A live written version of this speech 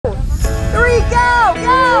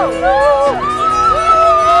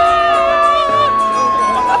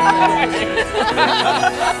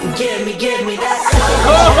Give me that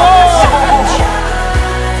sunshine.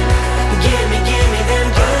 Give me them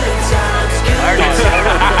good times.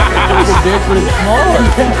 Dick, but it's smaller.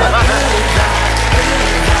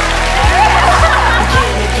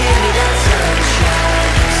 Give me that sunshine.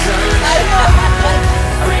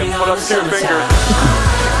 Bring on the summertime.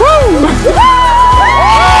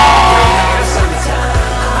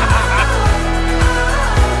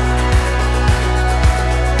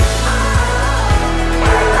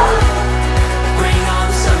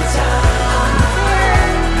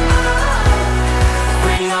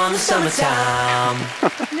 Summertime.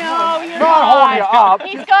 No, you're not holding you up.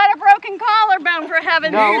 He's got a broken collarbone, for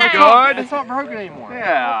heaven's sake. Good. It's not broken anymore.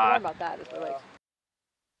 Yeah. About that is really.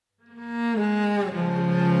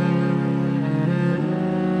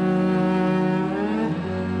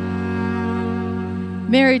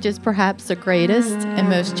 Marriage is perhaps the greatest and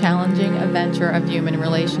most challenging adventure of human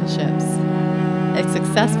relationships. A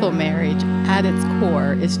successful marriage, at its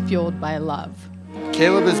core, is fueled by love.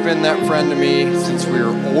 Caleb has been that friend to me since we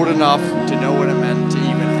were old enough to know what it meant to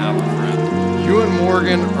even have a friend. You and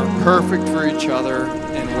Morgan are perfect for each other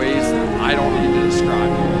in ways that I don't need to describe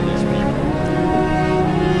to these people.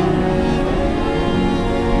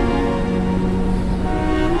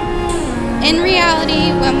 In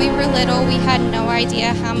reality, when we were little, we had no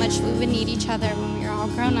idea how much we would need each other when we were all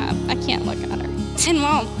grown up. I can't look at her. And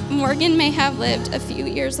while Morgan may have lived a few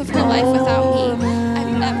years of her life without me,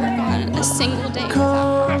 I've never gone a single day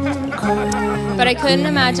without her. But I couldn't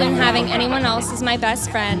imagine having anyone else as my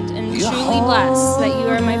best friend, and truly blessed that you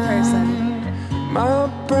are my person. My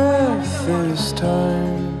breath is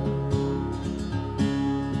time.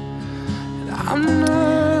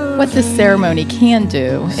 What this ceremony can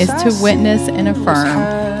do is to witness and affirm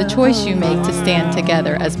the choice you make to stand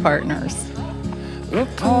together as partners.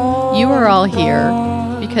 You are all here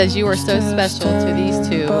because you are so special to these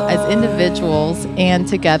two as individuals and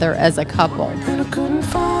together as a couple.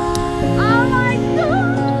 Oh my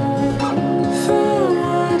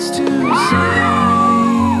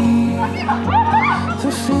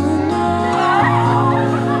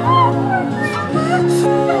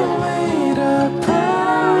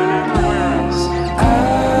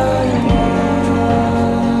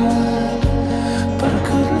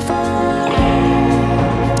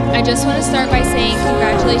I just want to start by saying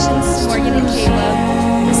congratulations to Morgan and Caleb.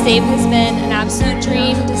 This day has been an absolute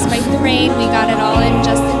dream. Despite the rain, we got it all in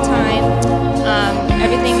just in time.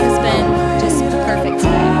 Everything has been just perfect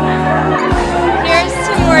today. Here's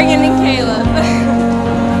to Morgan and Caleb.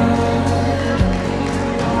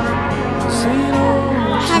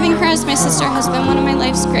 Having her as my sister has been one of my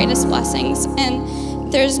life's greatest blessings. And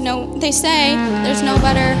they say there's no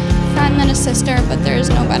better friend than a sister, but there is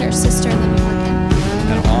no better sister than Morgan.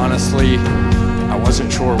 And honestly, I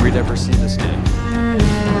wasn't sure we'd ever see this day.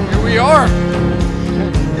 Here we are.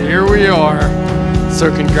 Here we are.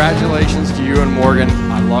 So congratulations to you and Morgan.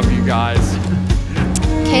 I love you guys.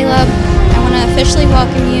 Caleb, I want to officially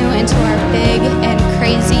welcome you into our big and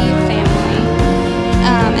crazy family.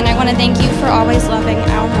 And I want to thank you for always loving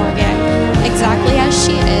our Morgan exactly as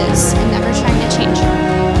she is and never trying to change her.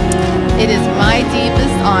 It is my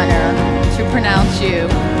deepest honor to pronounce you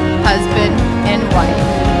husband and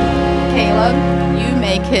wife. Caleb, you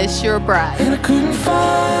may kiss your bride. And I couldn't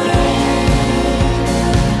find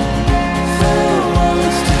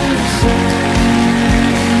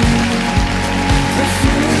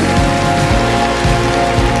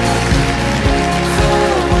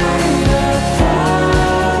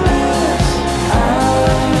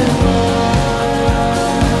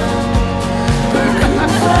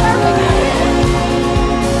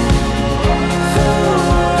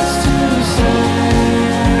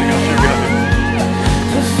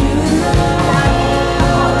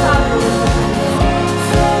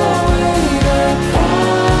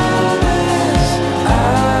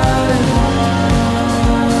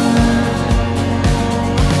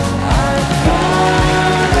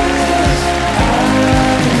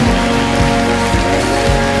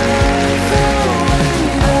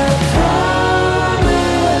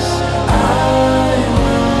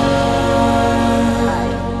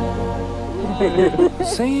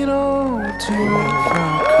saying oh to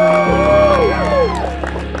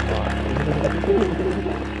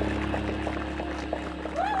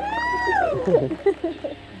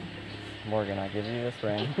Morgan, I give you this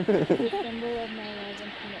ring. Symbol of my love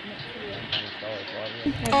and commitment to you.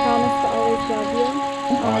 I promise to always love you,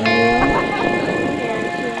 honor you,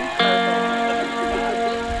 cherish you.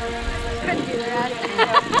 Couldn't do that.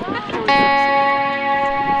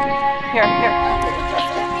 Here.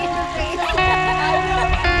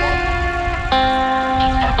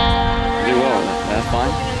 You won't.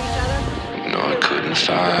 mine? No, I couldn't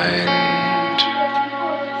find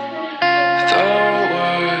the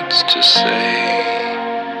words to say.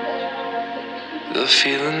 The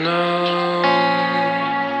feeling of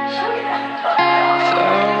the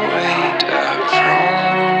weight I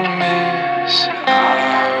promise I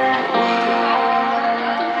would.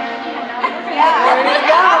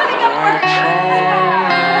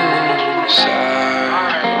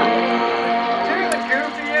 The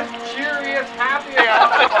goofiest, cheeriest,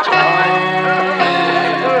 happiest.